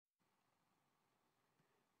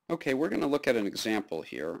Okay, we're going to look at an example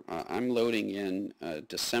here. I'm loading in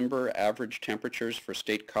December average temperatures for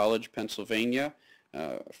State College, Pennsylvania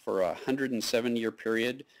for a 107-year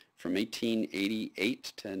period from 1888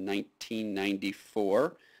 to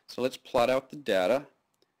 1994. So let's plot out the data.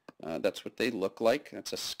 That's what they look like.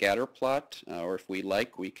 That's a scatter plot, or if we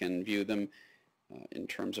like, we can view them in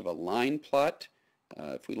terms of a line plot.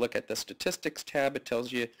 If we look at the statistics tab, it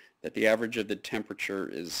tells you that the average of the temperature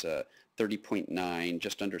is 30.9,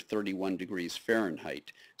 just under 31 degrees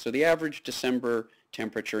Fahrenheit. So the average December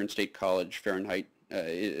temperature in State College, Fahrenheit,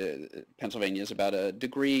 Pennsylvania, is about a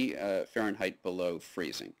degree Fahrenheit below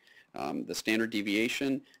freezing. The standard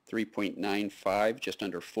deviation, 3.95, just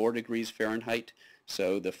under 4 degrees Fahrenheit.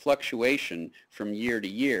 So the fluctuation from year to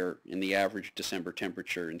year in the average December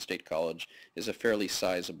temperature in State College is a fairly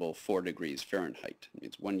sizable 4 degrees Fahrenheit.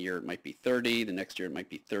 It's one year it might be 30, the next year it might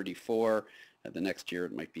be 34, the next year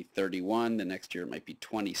it might be 31, the next year it might be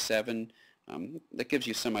 27. That gives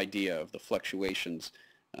you some idea of the fluctuations,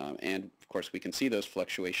 and of course we can see those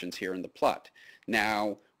fluctuations here in the plot.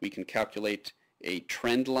 Now we can calculate a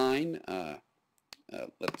trend line.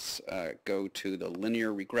 Let's go to the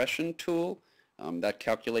linear regression tool. That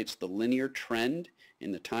calculates the linear trend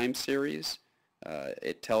in the time series.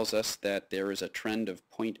 It tells us that there is a trend of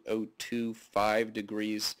 0.025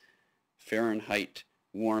 degrees Fahrenheit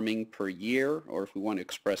warming per year, or if we want to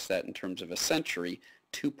express that in terms of a century,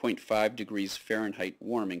 2.5 degrees Fahrenheit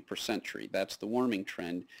warming per century. That's the warming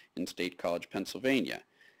trend in State College, Pennsylvania.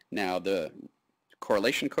 Now the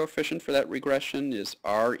correlation coefficient for that regression is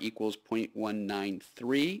R equals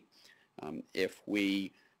 0.193. If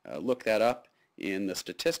we look that up in the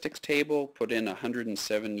statistics table, put in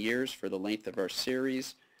 107 years for the length of our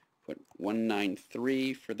series, put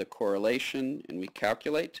 193 for the correlation, and we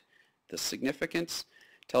calculate the significance.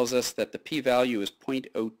 Tells us that the p-value is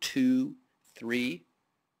 0.023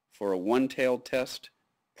 for a one-tailed test,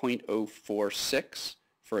 0.046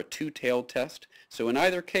 for a two-tailed test. So in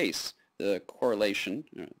either case, the correlation,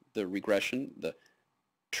 the regression, the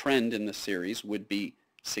trend in the series would be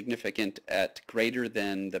significant at greater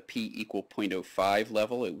than the p equal 0.05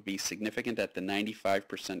 level. It would be significant at the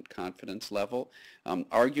 95% confidence level.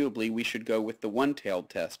 Arguably, we should go with the one-tailed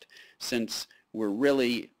test, since we're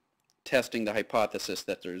really testing the hypothesis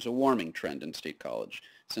that there's a warming trend in State College.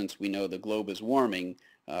 Since we know the globe is warming,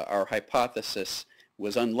 our hypothesis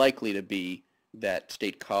was unlikely to be that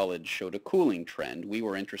State College showed a cooling trend. We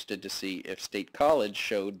were interested to see if State College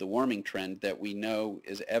showed the warming trend that we know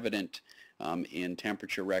is evident in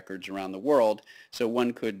temperature records around the world. So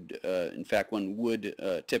one could, in fact, one would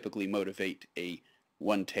typically motivate a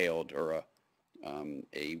one-tailed or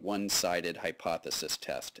a one-sided hypothesis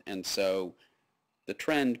test. And so the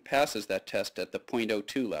trend passes that test at the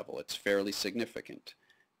 0.02 level. It's fairly significant.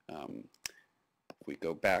 If we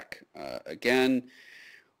go back again,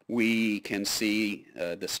 we can see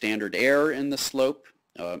the standard error in the slope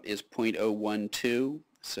is 0.012.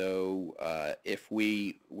 So if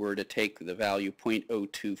we were to take the value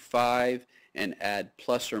 0.025 and add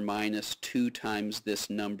plus or minus 2 times this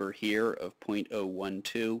number here of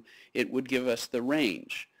 0.012, it would give us the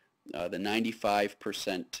range, the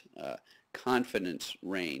 95% confidence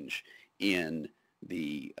range in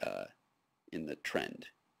the trend,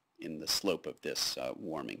 in the slope of this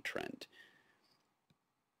warming trend.